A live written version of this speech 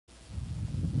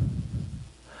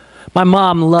My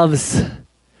mom loves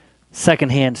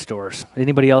secondhand stores.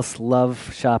 Anybody else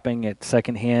love shopping at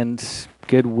secondhand,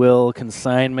 Goodwill,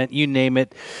 consignment, you name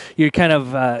it? You're kind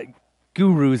of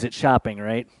gurus at shopping,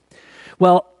 right?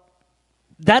 Well,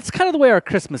 that's kind of the way our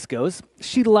Christmas goes.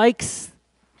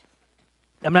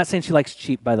 I'm not saying she likes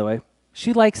cheap, by the way.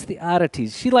 She likes the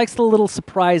oddities. She likes the little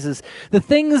surprises, the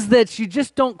things that you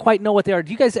just don't quite know what they are.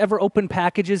 Do you guys ever open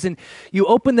packages and you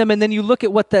open them and then you look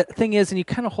at what that thing is and you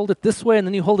kind of hold it this way and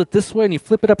then you hold it this way and you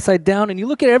flip it upside down and you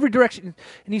look at every direction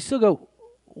and you still go,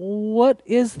 what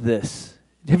is this?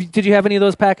 Did you have any of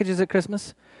those packages at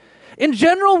Christmas? In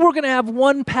general, we're going to have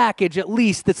one package at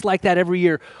least that's like that every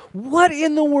year. What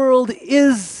in the world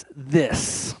is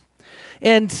this?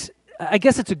 And I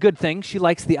guess it's a good thing. She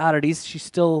likes the oddities. She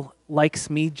still likes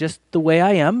me just the way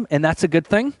I am, and that's a good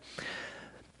thing.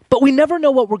 But we never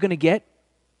know what we're going to get,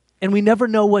 and we never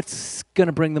know what's going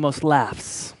to bring the most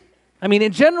laughs. I mean,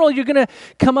 in general, you're going to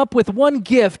come up with one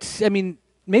gift. I mean,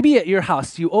 maybe at your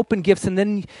house, you open gifts, and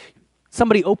then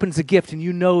somebody opens a gift, and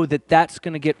you know that that's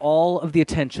going to get all of the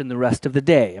attention the rest of the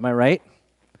day. Am I right?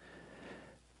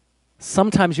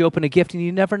 Sometimes you open a gift, and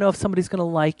you never know if somebody's going to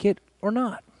like it or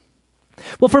not.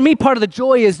 Well, for me, part of the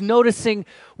joy is noticing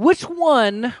which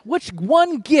one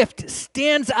gift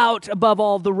stands out above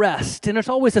all the rest. And it's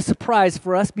always a surprise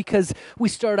for us because we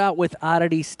start out with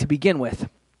oddities to begin with.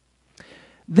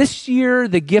 This year,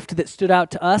 the gift that stood out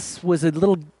to us was a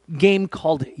little game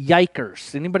called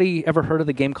Yikers. Anybody ever heard of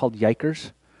the game called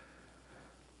Yikers?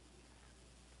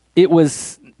 It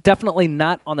was definitely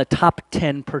not on the top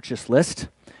 10 purchase list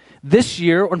this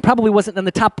year, and probably wasn't in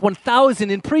the top 1,000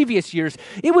 in previous years.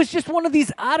 It was just one of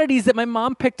these oddities that my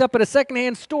mom picked up at a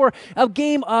secondhand store, a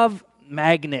game of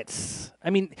magnets.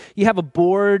 I mean, you have a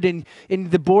board, and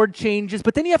the board changes,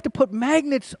 but then you have to put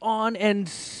magnets on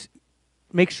and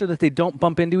make sure that they don't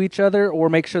bump into each other or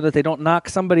make sure that they don't knock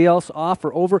somebody else off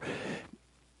or over.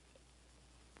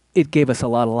 It gave us a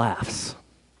lot of laughs,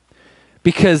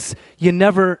 because you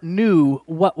never knew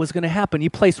what was going to happen.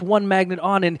 You place one magnet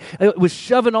on and it was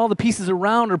shoving all the pieces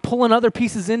around or pulling other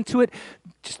pieces into it,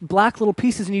 just black little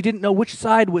pieces, and you didn't know which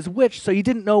side was which, so you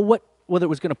didn't know whether it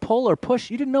was going to pull or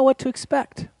push. You didn't know what to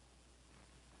expect.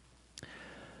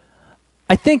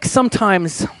 I think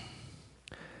sometimes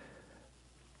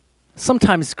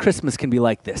Christmas can be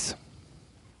like this.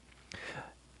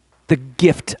 The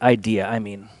gift idea, I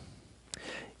mean.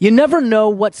 You never know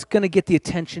what's going to get the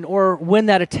attention or when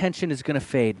that attention is going to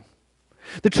fade.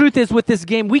 The truth is, with this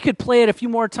game, we could play it a few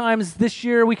more times this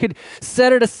year. We could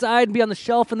set it aside and be on the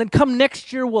shelf, and then come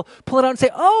next year, we'll pull it out and say,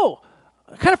 oh,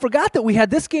 I kind of forgot that we had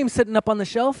this game sitting up on the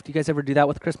shelf. Do you guys ever do that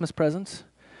with Christmas presents?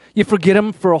 You forget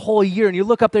them for a whole year, and you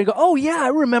look up there and go, oh, yeah, I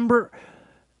remember.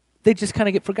 They just kind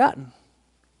of get forgotten.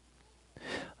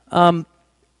 I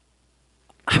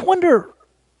wonder,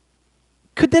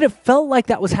 could that have felt like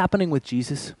that was happening with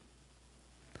Jesus?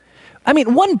 I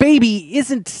mean, one baby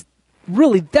isn't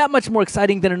really that much more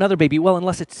exciting than another baby. Well,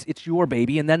 unless it's your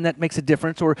baby, and then that makes a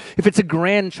difference. Or if it's a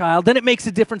grandchild, then it makes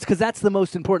a difference because that's the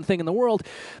most important thing in the world.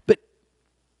 But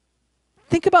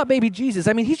think about baby Jesus.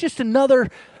 I mean, he's just another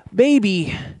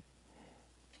baby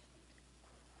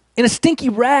in a stinky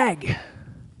rag,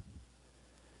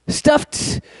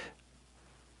 stuffed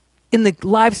in the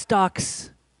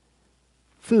livestock's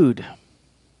food.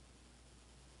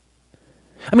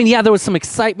 I mean, yeah, there was some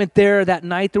excitement there that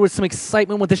night. There was some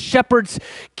excitement when the shepherds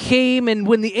came and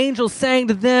when the angels sang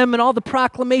to them and all the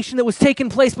proclamation that was taking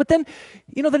place. But then,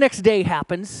 the next day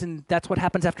happens, and that's what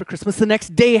happens after Christmas. The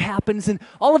next day happens, and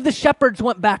all of the shepherds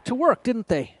went back to work, didn't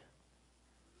they?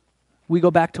 We go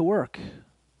back to work.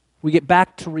 We get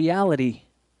back to reality.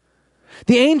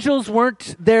 The angels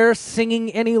weren't there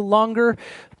singing any longer,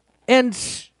 and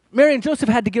Mary and Joseph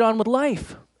had to get on with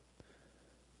life.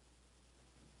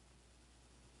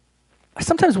 I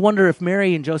sometimes wonder if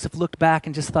Mary and Joseph looked back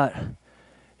and just thought,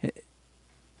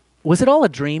 was it all a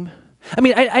dream? I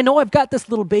mean, I know I've got this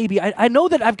little baby. I know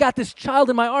that I've got this child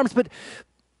in my arms, but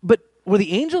were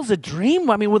the angels a dream?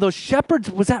 I mean, were those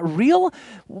shepherds, was that real?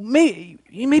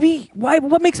 Maybe why?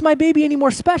 What makes my baby any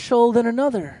more special than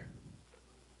another?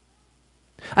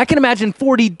 I can imagine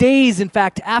 40 days, in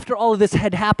fact, after all of this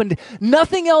had happened,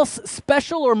 nothing else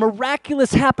special or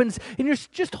miraculous happens, and you're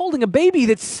just holding a baby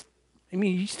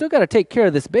you still got to take care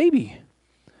of this baby.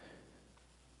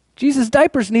 Jesus'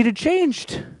 diapers needed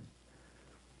changed.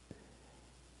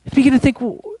 You begin to think,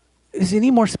 well, is he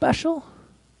any more special?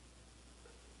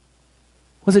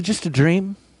 Was it just a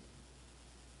dream?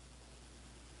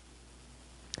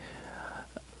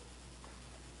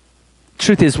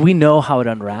 Truth is, we know how it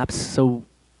unwraps, so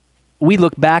we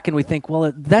look back and we think,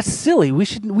 well, that's silly.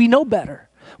 We know better.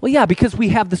 Well, yeah, because we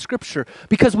have the scripture,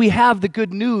 because we have the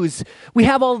good news. We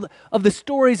have all of the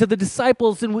stories of the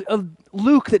disciples and of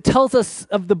Luke that tells us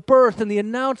of the birth and the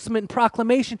announcement and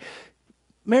proclamation.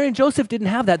 Mary and Joseph didn't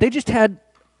have that. They just had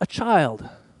a child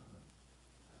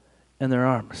in their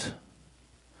arms.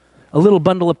 A little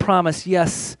bundle of promise,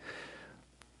 yes,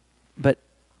 but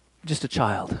just a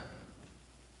child.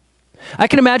 I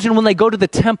can imagine when they go to the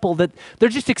temple that they're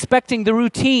just expecting the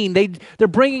routine. They're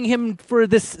bringing him for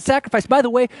this sacrifice. By the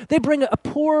way, they bring a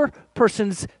poor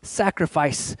person's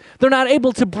sacrifice. They're not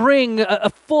able to bring a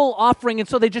full offering, and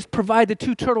so they just provide the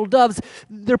 2 turtle doves.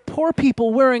 They're poor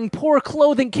people wearing poor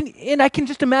clothing. And I can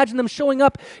just imagine them showing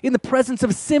up in the presence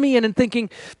of Simeon and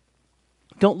thinking,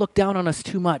 don't look down on us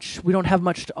too much. We don't have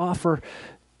much to offer.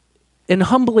 And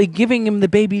humbly giving him the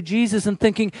baby Jesus and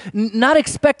thinking, not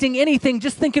expecting anything,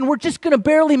 just thinking we're just going to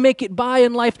barely make it by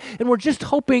in life, and we're just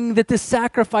hoping that this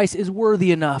sacrifice is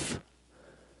worthy enough.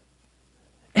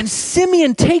 And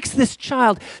Simeon takes this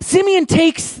child. Simeon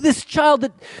takes this child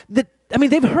that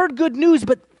they've heard good news,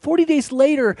 but 40 days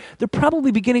later, they're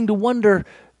probably beginning to wonder,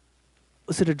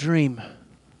 was it a dream?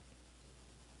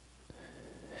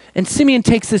 And Simeon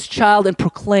takes this child and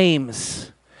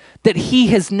proclaims that he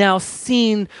has now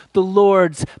seen the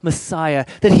Lord's Messiah,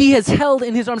 that he has held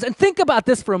in his arms. And think about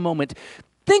this for a moment.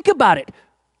 Think about it.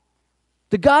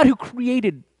 The God who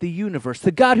created the universe,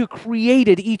 the God who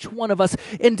created each one of us.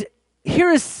 And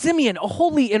here is Simeon, a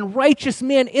holy and righteous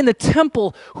man in the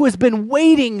temple who has been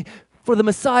waiting for the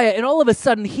Messiah. And all of a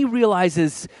sudden he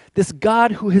realizes this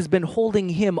God who has been holding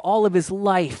him all of his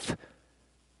life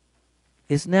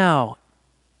is now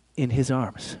in his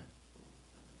arms.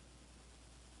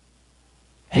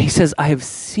 And he says, I have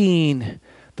seen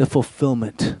the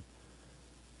fulfillment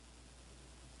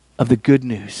of the good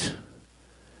news.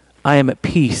 I am at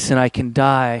peace and I can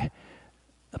die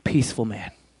a peaceful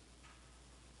man.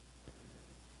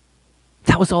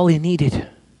 That was all he needed,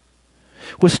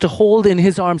 was to hold in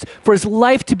his arms. For his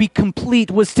life to be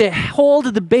complete was to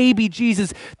hold the baby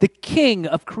Jesus, the King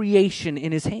of creation,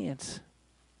 in his hands.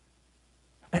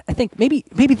 I think maybe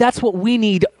that's what we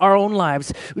need our own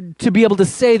lives, to be able to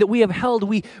say that we have held,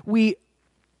 we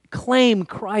claim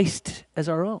Christ as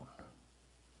our own.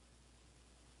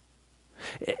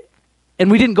 And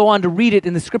we didn't go on to read it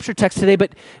in the scripture text today,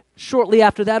 but shortly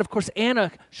after that, of course,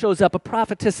 Anna shows up, a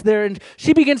prophetess there, and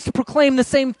she begins to proclaim the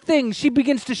same thing. She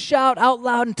begins to shout out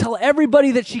loud and tell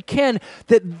everybody that she can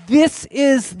that this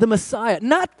is the Messiah.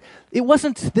 It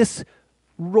wasn't this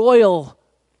royal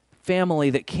family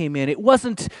that came in. It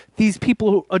wasn't these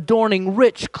people adorning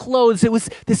rich clothes. It was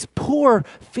this poor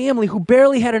family who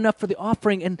barely had enough for the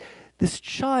offering, and this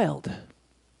child.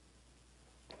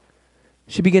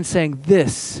 She begins saying,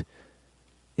 this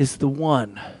is the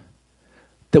one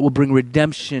that will bring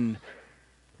redemption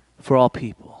for all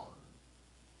people.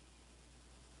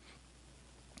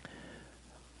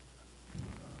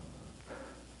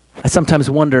 I sometimes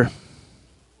wonder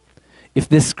if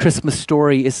this Christmas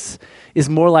story is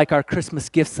more like our Christmas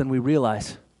gifts than we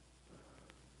realize.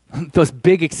 Those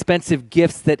big, expensive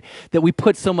gifts that we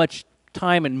put so much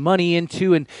time and money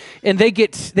into, and they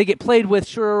get played with,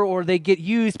 sure, or they get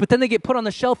used, but then they get put on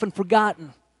the shelf and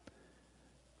forgotten.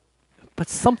 But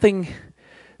something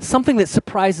that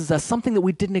surprises us, something that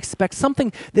we didn't expect,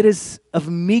 something that is of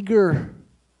meager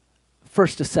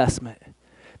first assessment,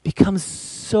 becomes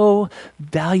so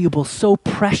valuable, so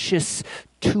precious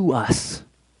to us.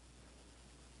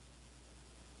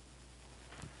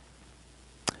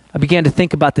 I began to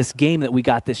think about this game that we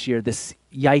got this year, this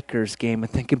Yikers game,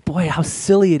 and thinking, boy, how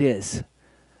silly it is.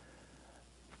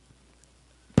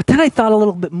 But then I thought a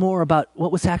little bit more about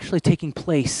what was actually taking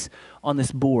place on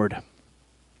this board.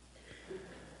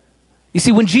 You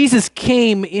see, when Jesus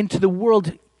came into the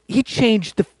world, he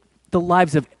changed the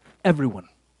lives of everyone.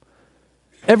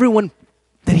 Everyone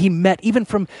that he met, even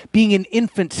from being an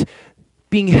infant,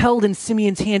 being held in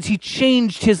Simeon's hands, he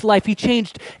changed his life. He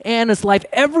changed Anna's life.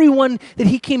 Everyone that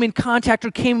he came in contact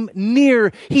or came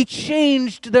near, he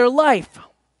changed their life.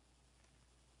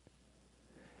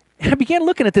 And I began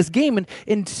looking at this game,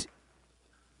 and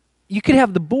you could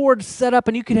have the board set up,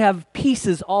 and you could have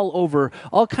pieces all over,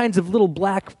 all kinds of little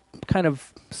black kind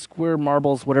of square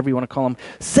marbles, whatever you want to call them,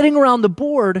 sitting around the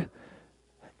board,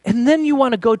 and then you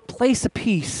want to go place a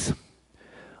piece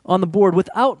on the board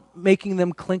without making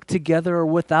them clink together or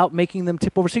without making them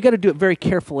tip over. So you got to do it very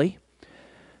carefully.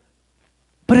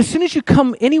 But as soon as you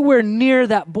come anywhere near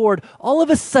that board, all of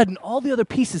a sudden, all the other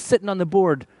pieces sitting on the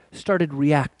board started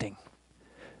reacting.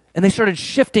 And they started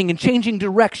shifting and changing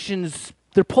directions,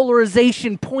 their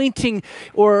polarization pointing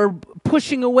or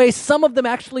pushing away, some of them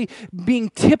actually being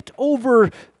tipped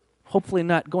over, hopefully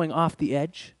not going off the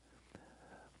edge.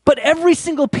 But every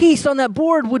single piece on that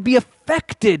board would be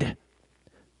affected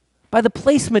by the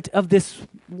placement of this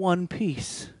one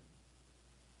piece.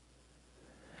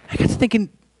 I got to thinking,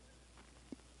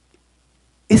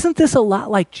 isn't this a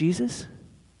lot like Jesus?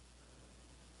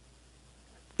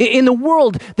 In the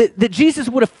world, that Jesus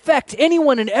would affect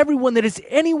anyone and everyone that is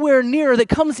anywhere near that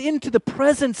comes into the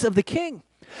presence of the King.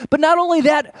 But not only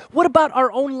that, what about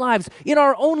our own lives? In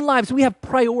our own lives, we have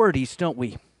priorities, don't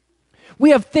we?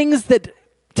 We have things that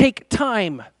take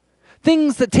time,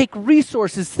 things that take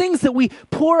resources, things that we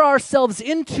pour ourselves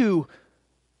into.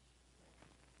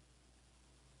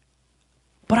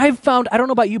 But I've found, I don't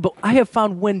know about you, but I have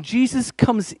found when Jesus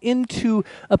comes into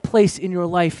a place in your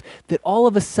life that all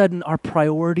of a sudden our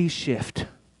priorities shift.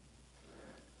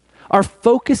 Our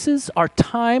focuses, our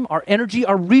time, our energy,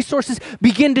 our resources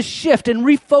begin to shift and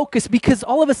refocus because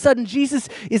all of a sudden Jesus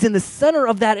is in the center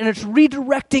of that and it's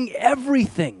redirecting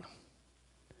everything.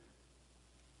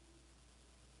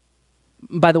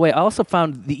 By the way, I also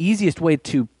found the easiest way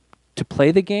to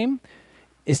play the game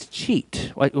is to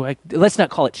cheat. Let's not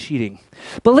call it cheating,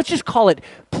 but let's just call it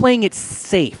playing it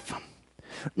safe.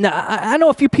 Now, I know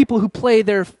a few people who play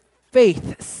their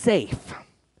faith safe.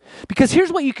 Because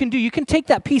here's what you can do. You can take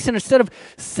that piece and instead of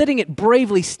sitting it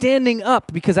bravely, standing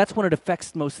up, because that's when it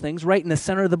affects most things, right in the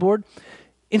center of the board,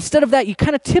 instead of that, you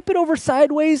kind of tip it over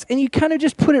sideways and you kind of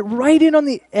just put it right in on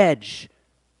the edge.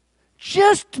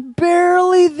 Just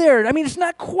barely there. I mean, it's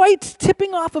not quite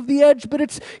tipping off of the edge, but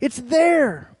it's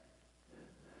there.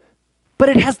 But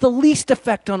it has the least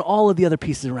effect on all of the other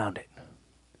pieces around it.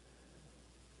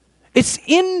 It's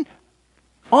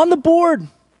on the board,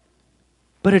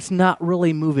 but it's not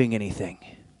really moving anything.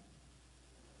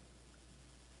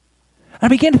 I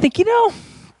began to think,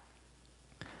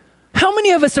 how many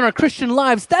of us in our Christian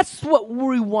lives, that's what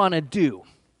we want to do.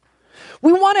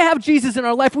 We want to have Jesus in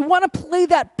our life. We want to play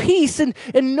that piece and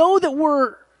know that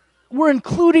we're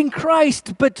including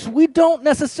Christ, but we don't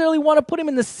necessarily want to put him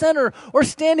in the center or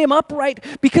stand him upright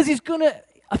because he's going to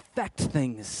affect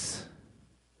things.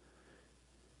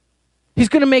 He's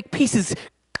going to make pieces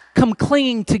come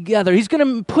clinging together. He's going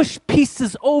to push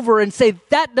pieces over and say,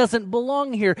 that doesn't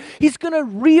belong here. He's going to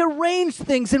rearrange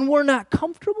things, and we're not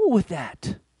comfortable with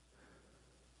that.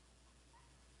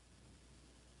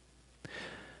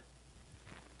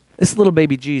 This little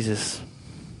baby Jesus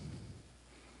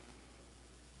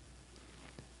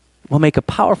will make a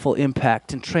powerful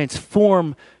impact and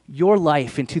transform your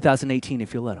life in 2018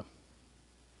 if you let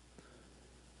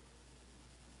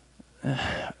him.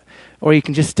 Or you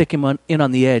can just stick him in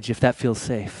on the edge if that feels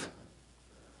safe.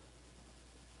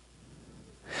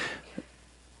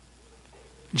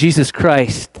 Jesus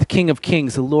Christ, the King of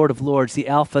Kings, the Lord of Lords, the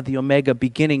Alpha, the Omega,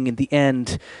 beginning and the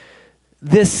end.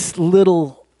 This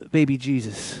little baby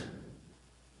Jesus,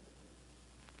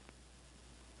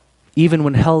 even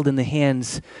when held in the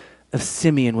hands of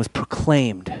Simeon, was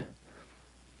proclaimed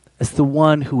as the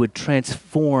one who would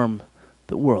transform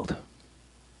the world.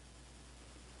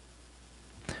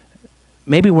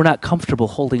 Maybe we're not comfortable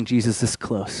holding Jesus this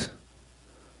close.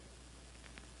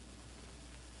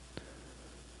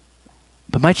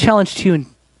 But my challenge to you in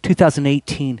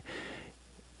 2018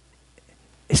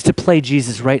 is to play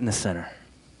Jesus right in the center.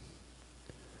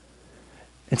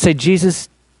 And say, Jesus,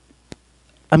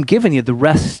 I'm giving you the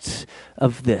rest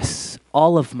of this,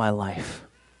 all of my life.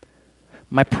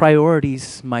 My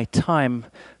priorities, my time,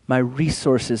 my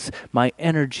resources, my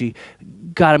energy.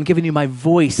 God, I'm giving you my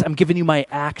voice. I'm giving you my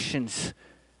actions,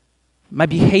 my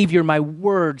behavior, my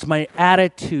words, my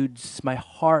attitudes, my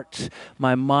heart,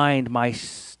 my mind, my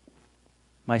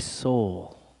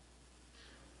soul.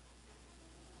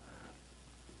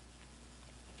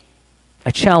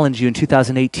 I challenge you in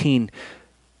 2018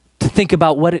 to think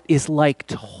about what it is like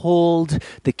to hold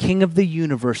the King of the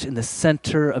universe in the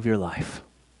center of your life.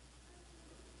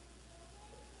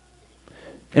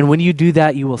 And when you do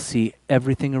that, you will see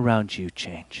everything around you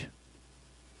change.